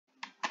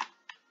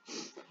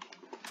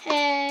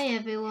Hey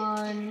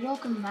everyone,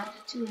 welcome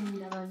back to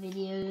another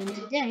video, and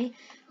today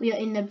we are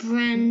in the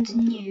brand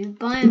new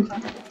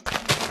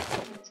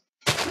Biomecraft.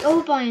 The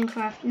old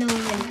Biomecraft, no one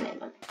really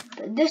played on,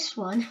 but this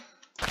one,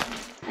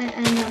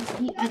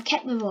 I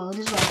kept the world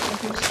as well, so I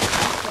can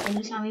just go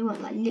anytime we want,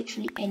 like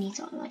literally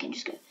anytime. I can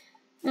just go,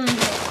 no,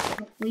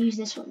 we'll use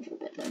this one for a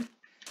bit though,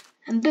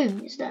 and boom,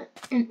 it's done.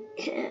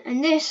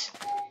 And this,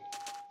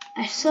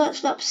 I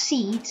searched up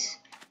seeds,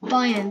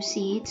 biome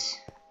seeds.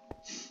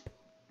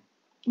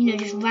 You know,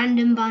 just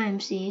random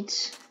biome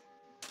seeds.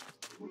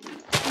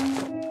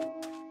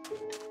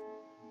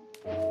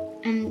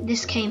 And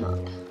this came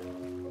up.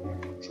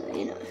 So,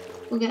 you know,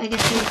 we'll get, I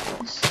guess,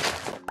 this.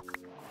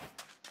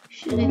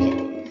 Sugar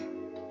cane.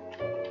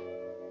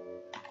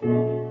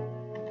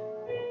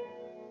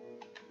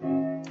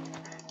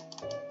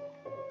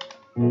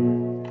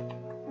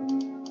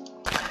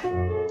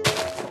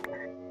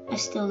 I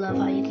still love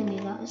how you can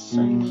do that, it's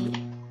so neat.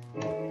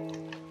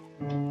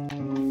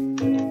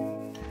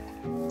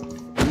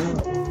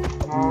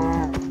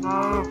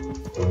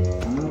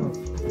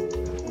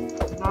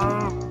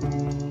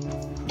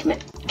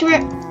 Come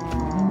here.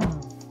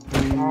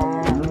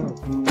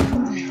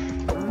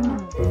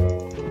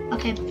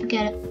 Okay,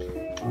 forget it.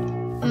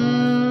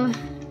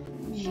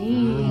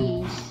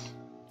 Jeez.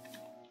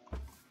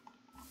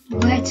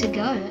 Where to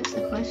go? That's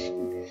the question.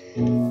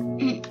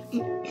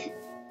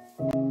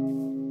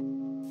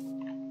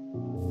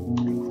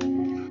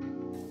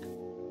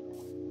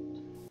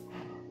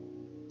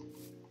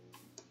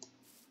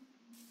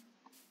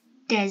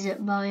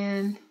 Desert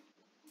biome.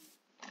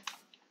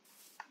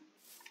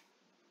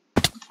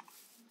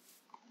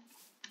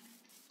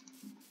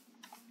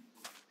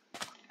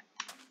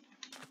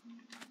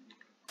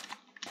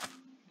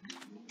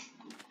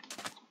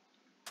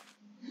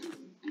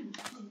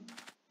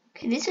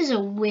 Okay, this is a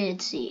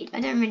weird seed.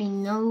 I don't really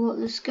know what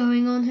is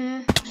going on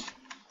here.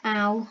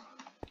 Ow.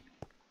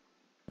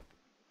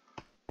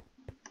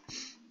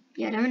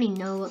 Yeah, I don't really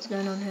know what's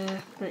going on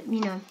here, but you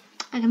know,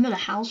 I can build a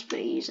house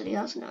pretty easily.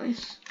 That's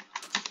nice.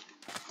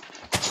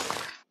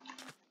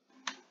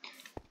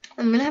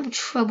 I'm gonna have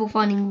trouble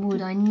finding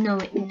wood. I know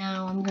it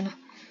now.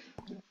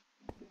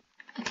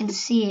 I can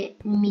see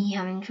it, me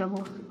having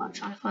trouble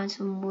trying to find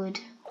some wood.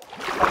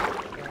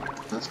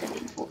 That's gonna be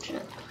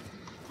unfortunate.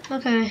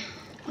 Okay,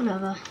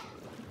 whatever.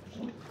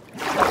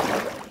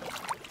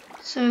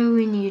 So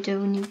we need a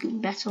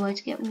better way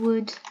to get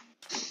wood.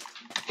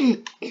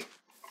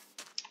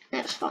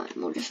 That's fine.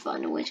 We'll just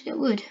find a way to get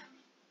wood.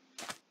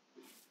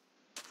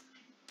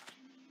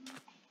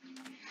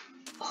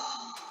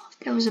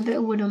 There was a bit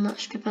of wood on that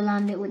strip of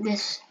land. It with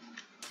this.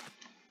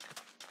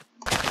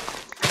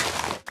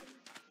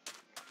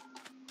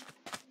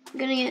 I'm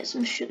gonna get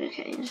some sugar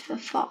canes for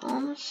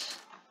farms.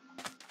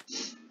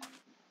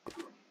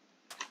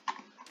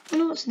 I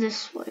know what's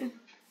this way.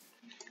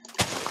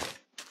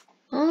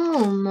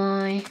 Oh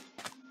my.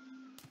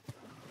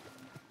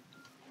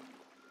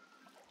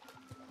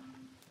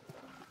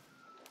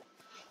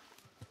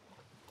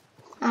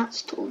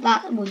 That's tall.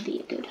 That would be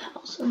a good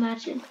house,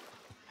 imagine.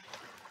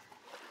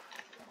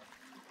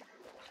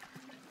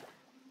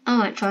 I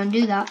might try and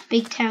do that.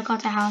 Big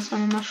terracotta house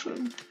on a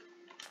mushroom.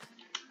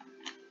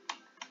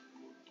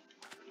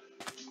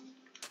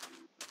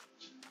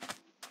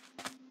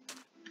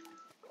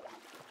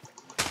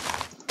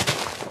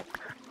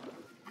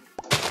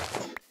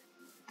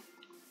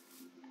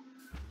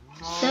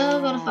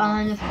 Still gotta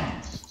find a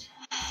forest.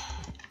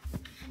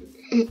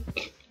 You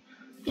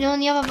know, on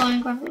the other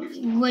Minecraft, it was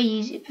way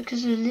easier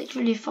because there's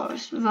literally a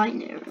forest right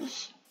near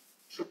us.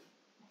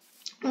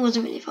 It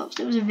wasn't really a forest,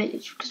 it was a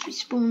village because we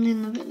spawned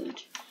in the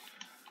village.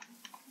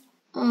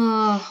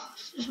 Oh,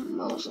 it's just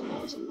miles and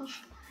miles and miles.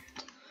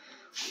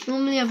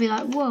 Normally I'd be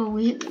like, whoa,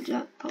 we hit the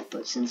jackpot,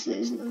 but since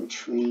there's no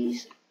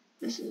trees,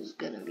 this is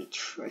gonna be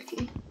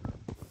tricky.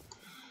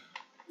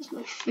 There's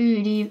no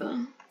food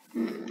either.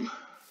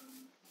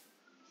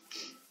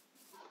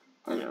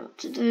 I know what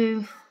to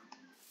do.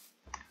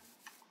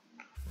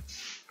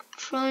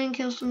 Try and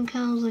kill some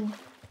cows, like,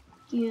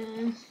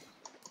 yeah.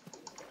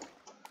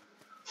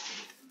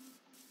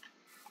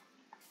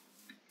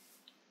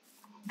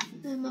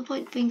 There's no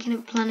point thinking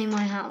of planning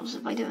my house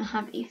if I don't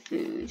have any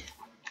food.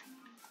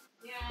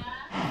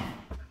 Yeah.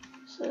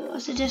 So I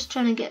suggest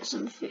trying to get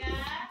some food.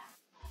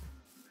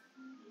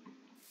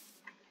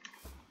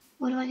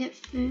 Where do I get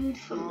food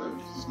from though?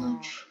 There's no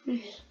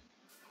trees.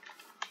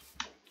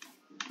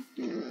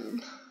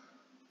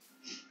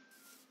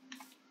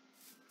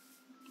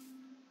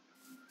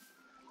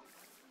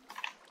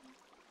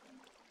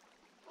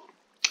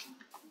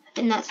 I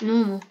think that's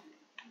normal.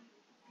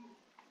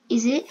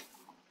 Is it?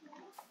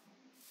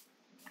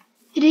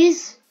 It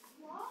is.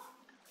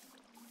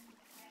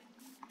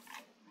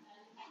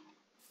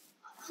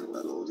 Oh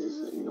my lord, this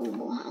is a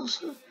normal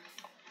house.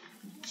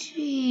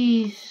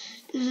 Jeez,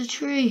 there's a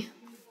tree.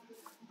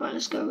 Right,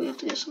 let's go. We have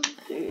to get some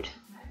food.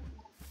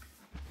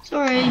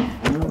 Sorry.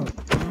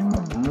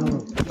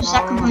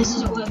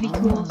 Sacrifices are worthy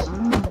cause.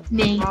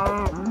 Me.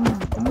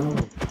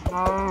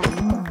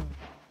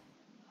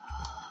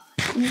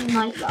 something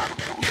like that,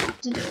 but I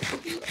have to do it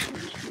because I'm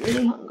just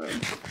really hungry.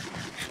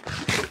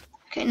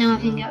 Okay, now I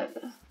can get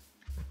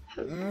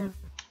over.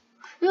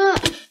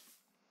 Ah!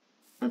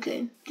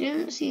 Okay,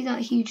 didn't see that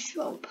huge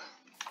drop.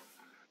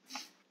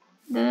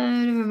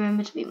 Better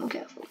remember to be more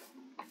careful.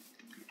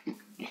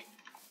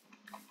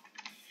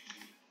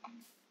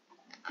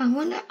 I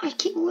wonder, I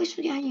keep always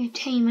forgetting you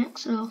tame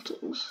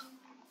axolotls.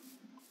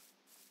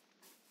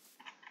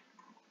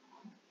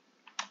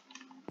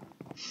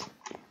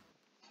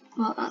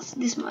 Well,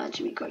 this might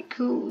actually be quite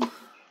cool.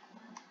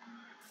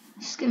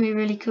 It's gonna be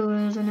really cool,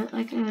 isn't it?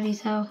 I can already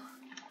tell.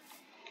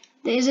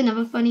 There is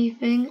another funny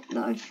thing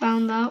that I've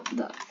found out,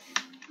 that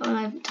when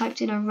I've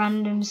typed in a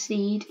random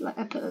seed, like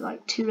I put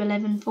like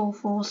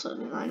 21144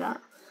 something like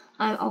that,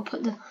 I'll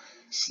put the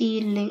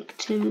seed link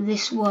to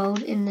this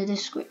world in the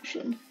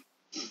description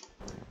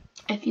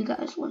if you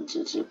guys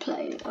wanted to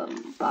play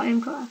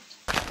Biome.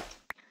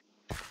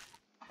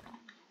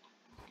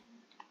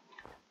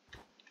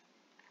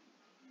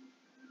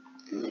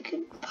 And I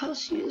could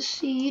pass you the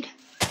seed.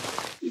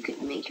 You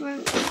could make your own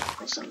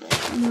or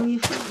something. Know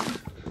your friend.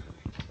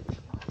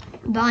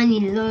 But I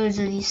need loads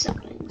of these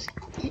saplings.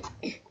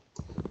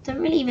 Don't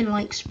really even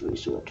like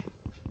spruce wood.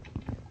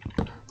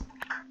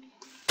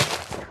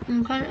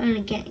 I'm kind of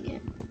only getting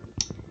it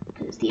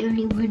because it's the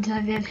only wood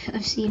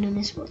I've seen in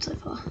this world so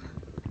far.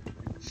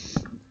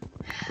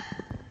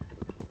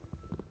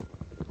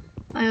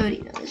 I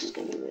already know this is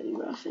going to be really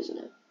rough, isn't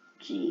it?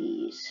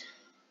 Jeez.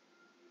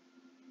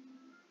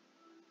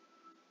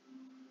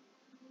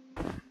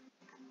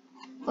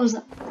 What was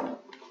that?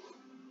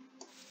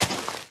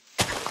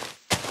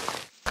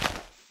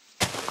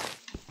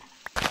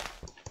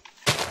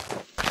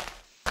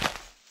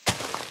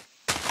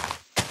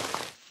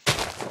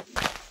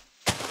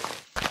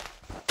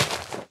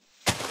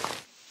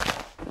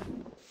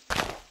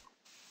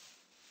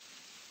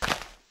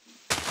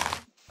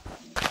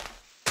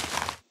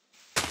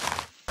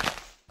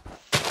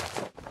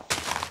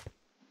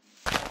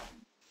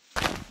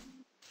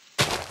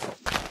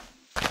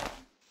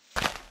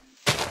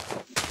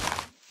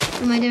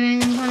 What am I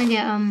doing? I'm trying to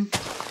get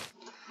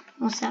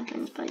more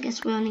saplings, but I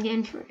guess we're only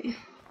getting 3.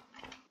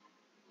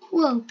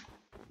 Whoa.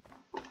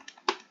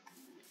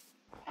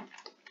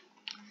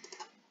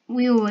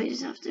 We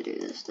always have to do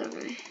this, don't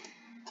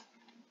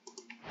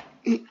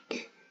we?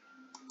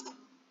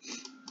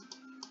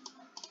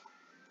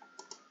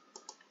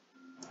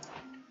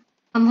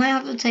 I might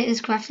have to take this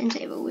crafting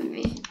table with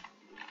me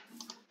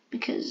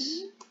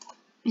because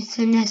it's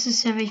a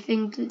necessary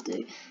thing to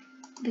do.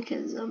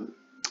 Because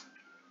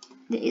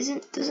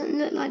doesn't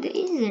look like there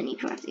is any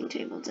crafting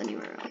tables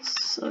anywhere else.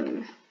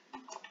 So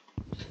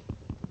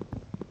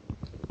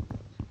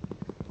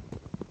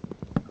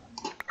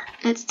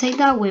let's take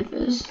that with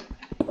us.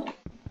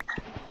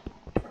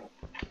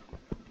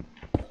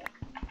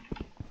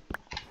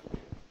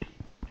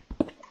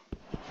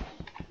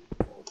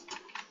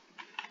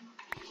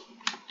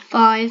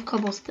 Five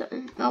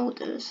cobblestone. That will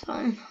do us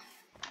fine.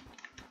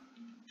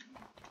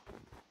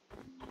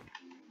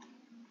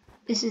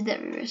 This is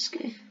very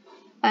risky.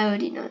 I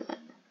already know that.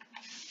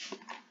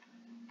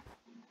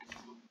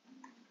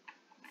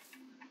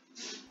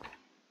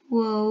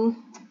 Whoa.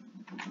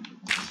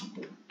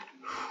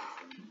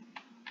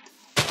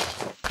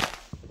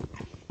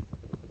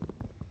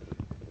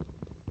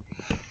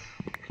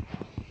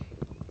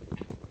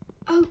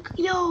 Oh,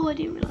 yo, I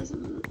didn't realize it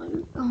was an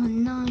oak. Oh,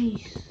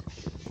 nice.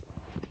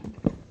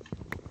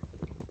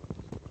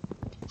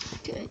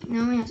 Okay,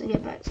 now we have to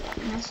get back to that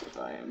massive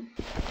biome.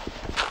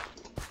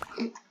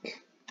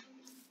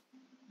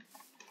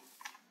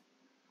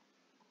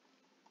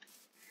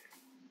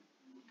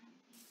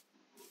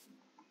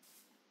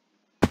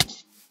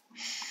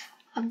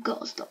 I've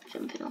got to stop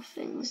jumping off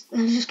things.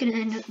 I'm just going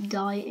to end up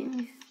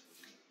dying.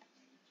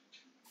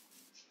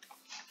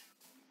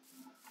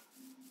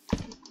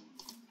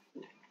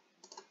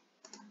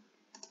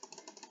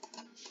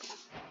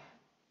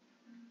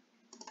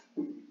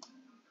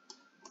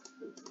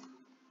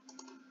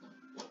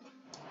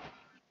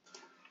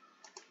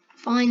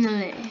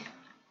 Finally.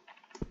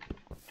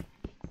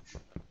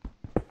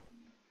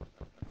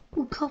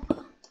 Ooh,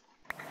 copper.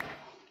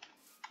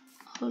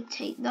 I'll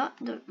take that,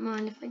 don't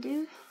mind if I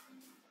do.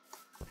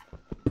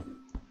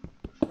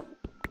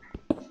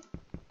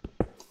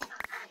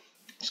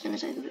 Just gonna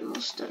take a bit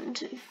more stone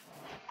too.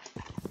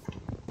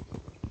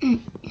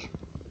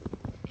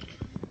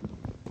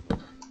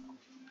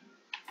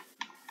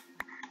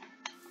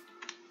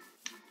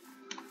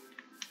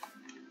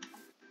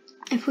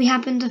 If we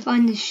happen to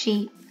find this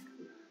sheep,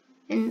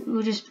 then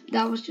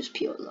that was just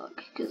pure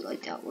luck, because I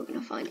doubt we're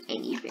gonna find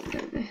anything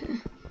over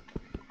here.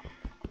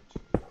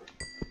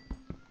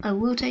 I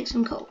will take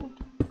some coal.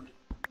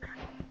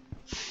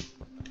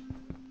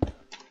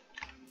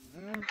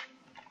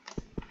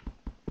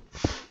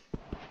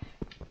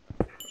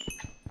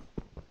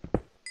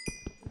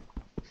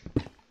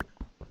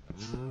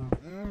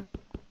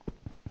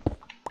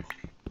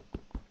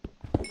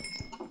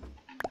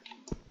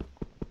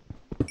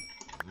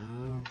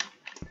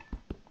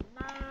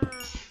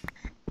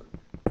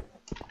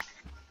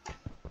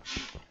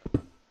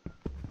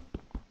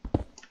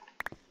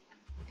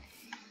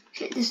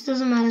 Okay, this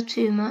doesn't matter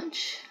too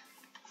much.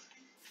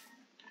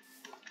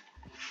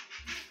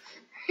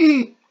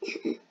 Because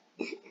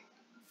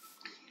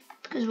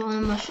we're on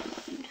a mushroom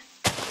island.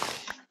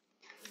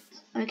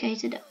 It's okay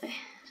to die.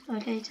 It's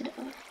okay to die.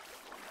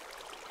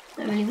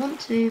 Don't really want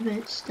to, but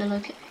it's still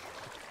okay.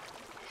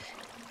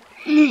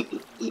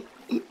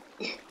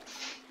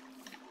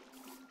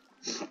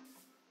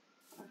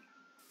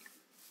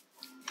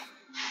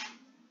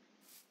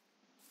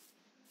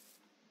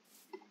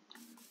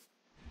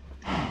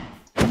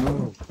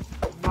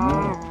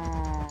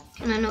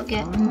 Can I not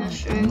get a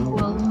mushroom?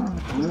 Well, is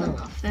that not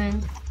a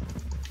thing?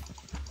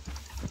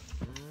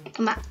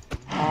 Come back.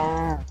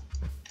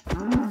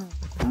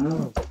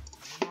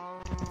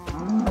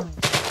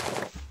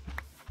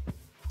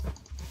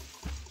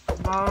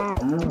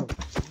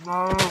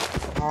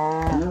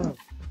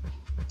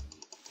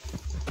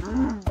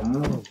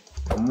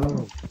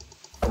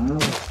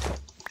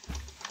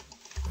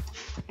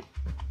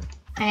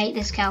 I hate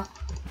this cow.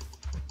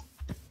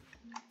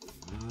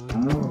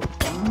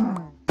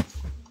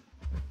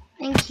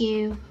 Thank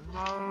you.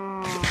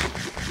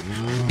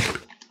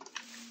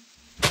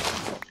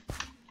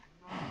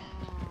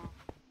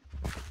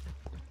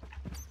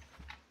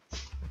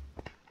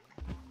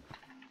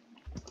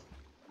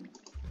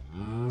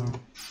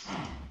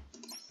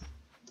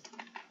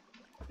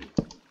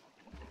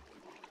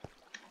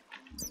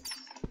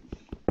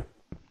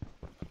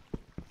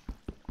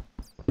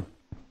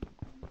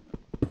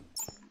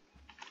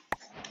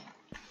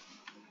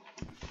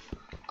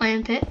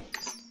 Iron pick.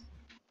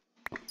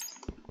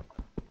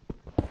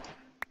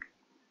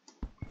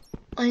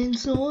 Iron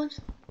sword.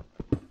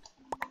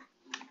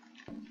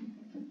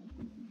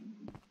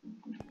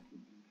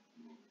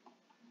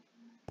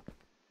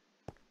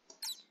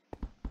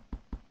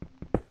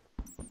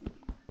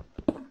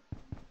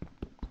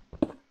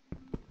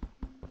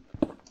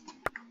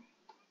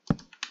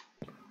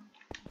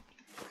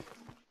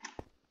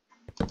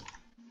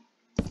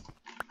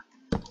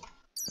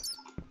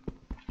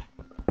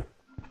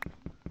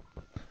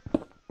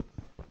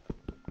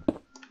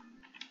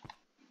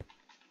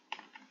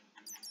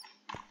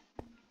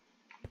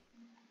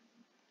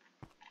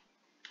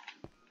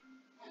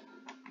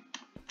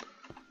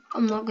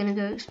 I'm not gonna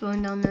go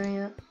exploring down there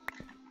yet.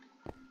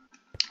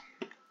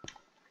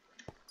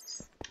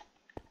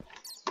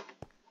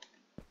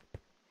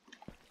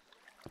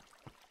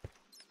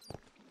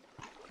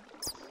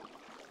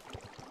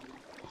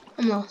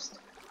 I'm lost.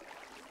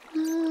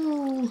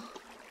 No.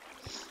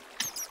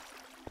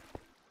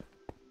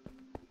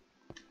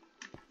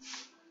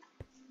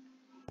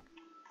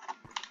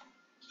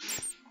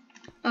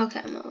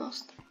 Okay, I'm not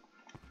lost.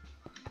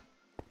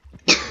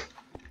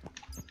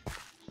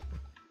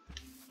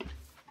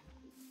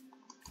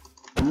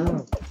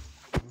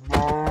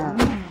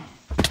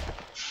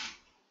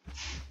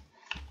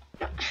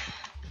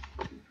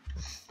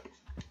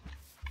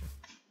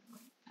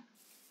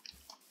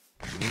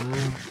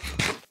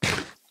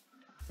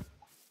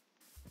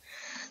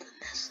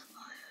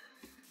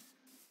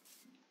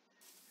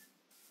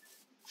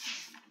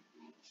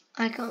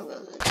 I can't go there.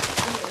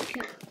 I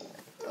can't.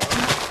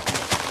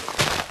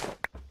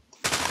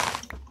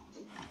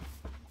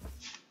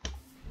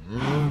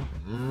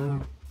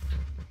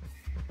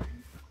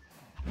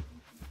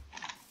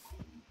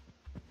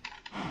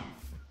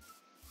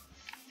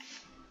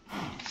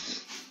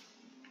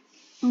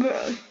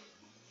 Bro.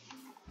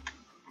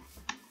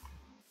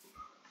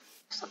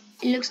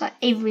 It looks like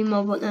every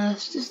mob on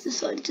Earth just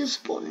decided to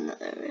spawn in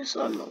that area,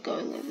 so I'm not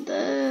going over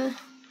there.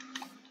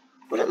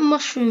 Would a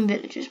mushroom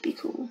villagers be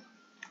cool?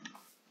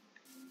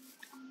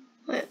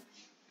 Wait.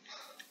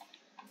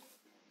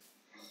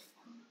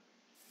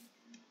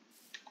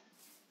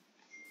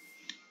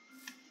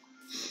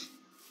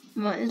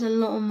 Right, there's a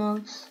lot of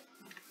mobs.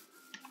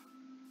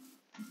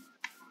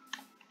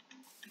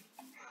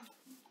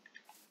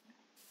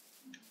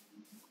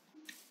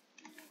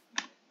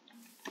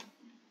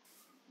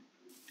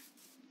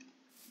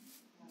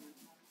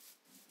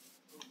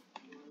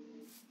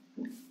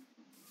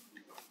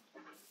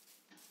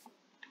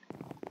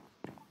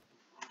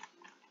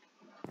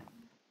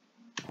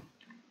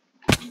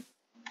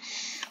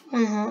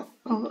 One heart.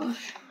 Oh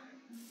gosh.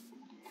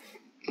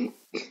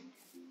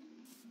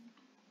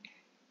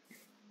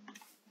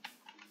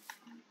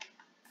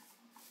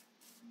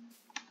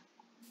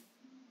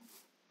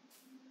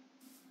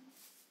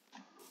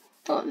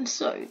 Oh, I'm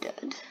so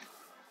dead.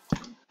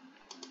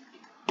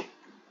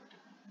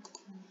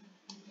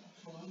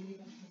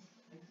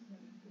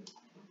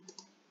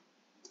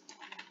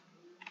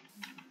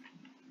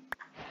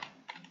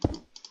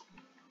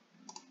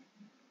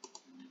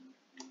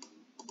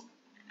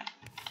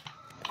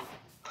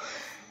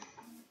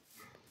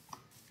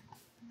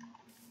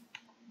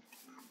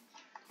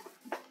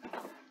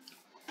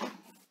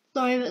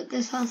 Sorry, but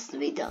this has to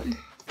be done.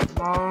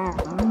 No,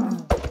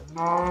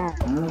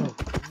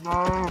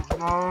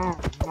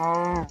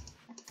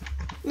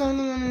 no,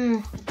 no,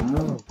 no.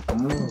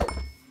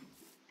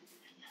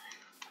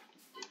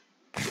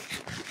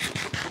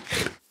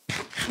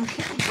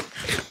 Okay.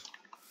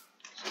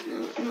 So no,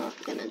 we're not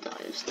gonna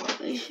die of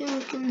starvation.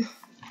 We can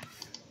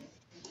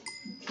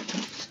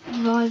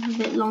survive a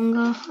bit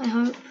longer, I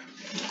hope.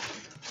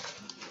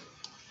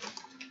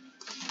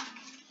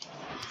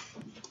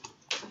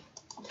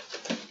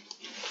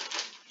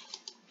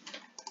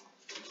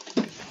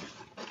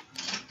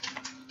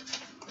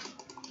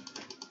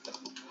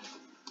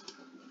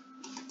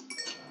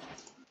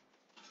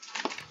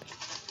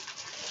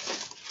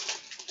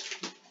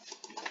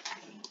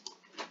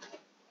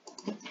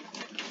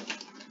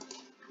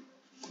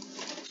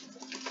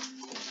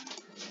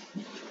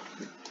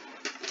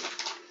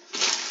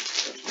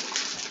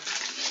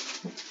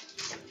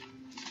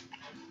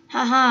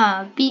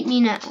 Haha, beat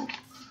me now.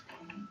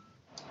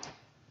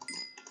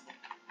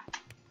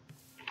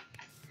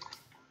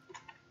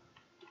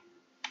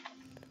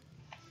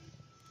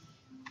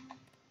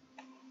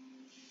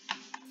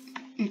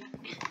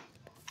 Okay.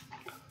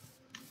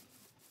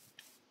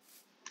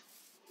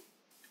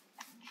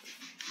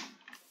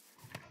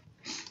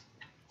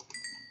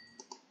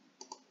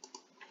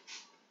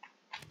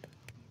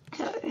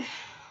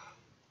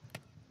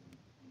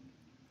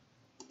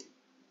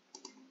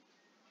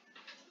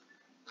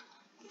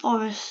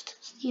 Forest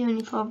is the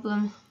only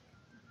problem.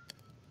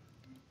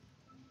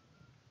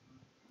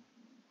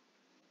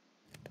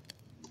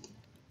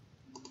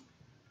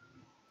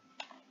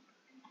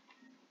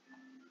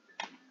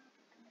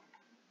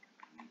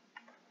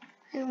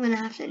 I'm gonna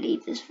have to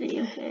leave this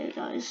video here,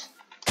 guys.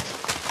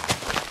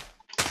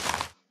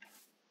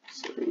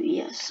 So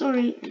yeah,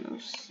 sorry, and I'll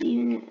see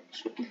you in the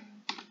next one.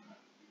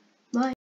 Bye.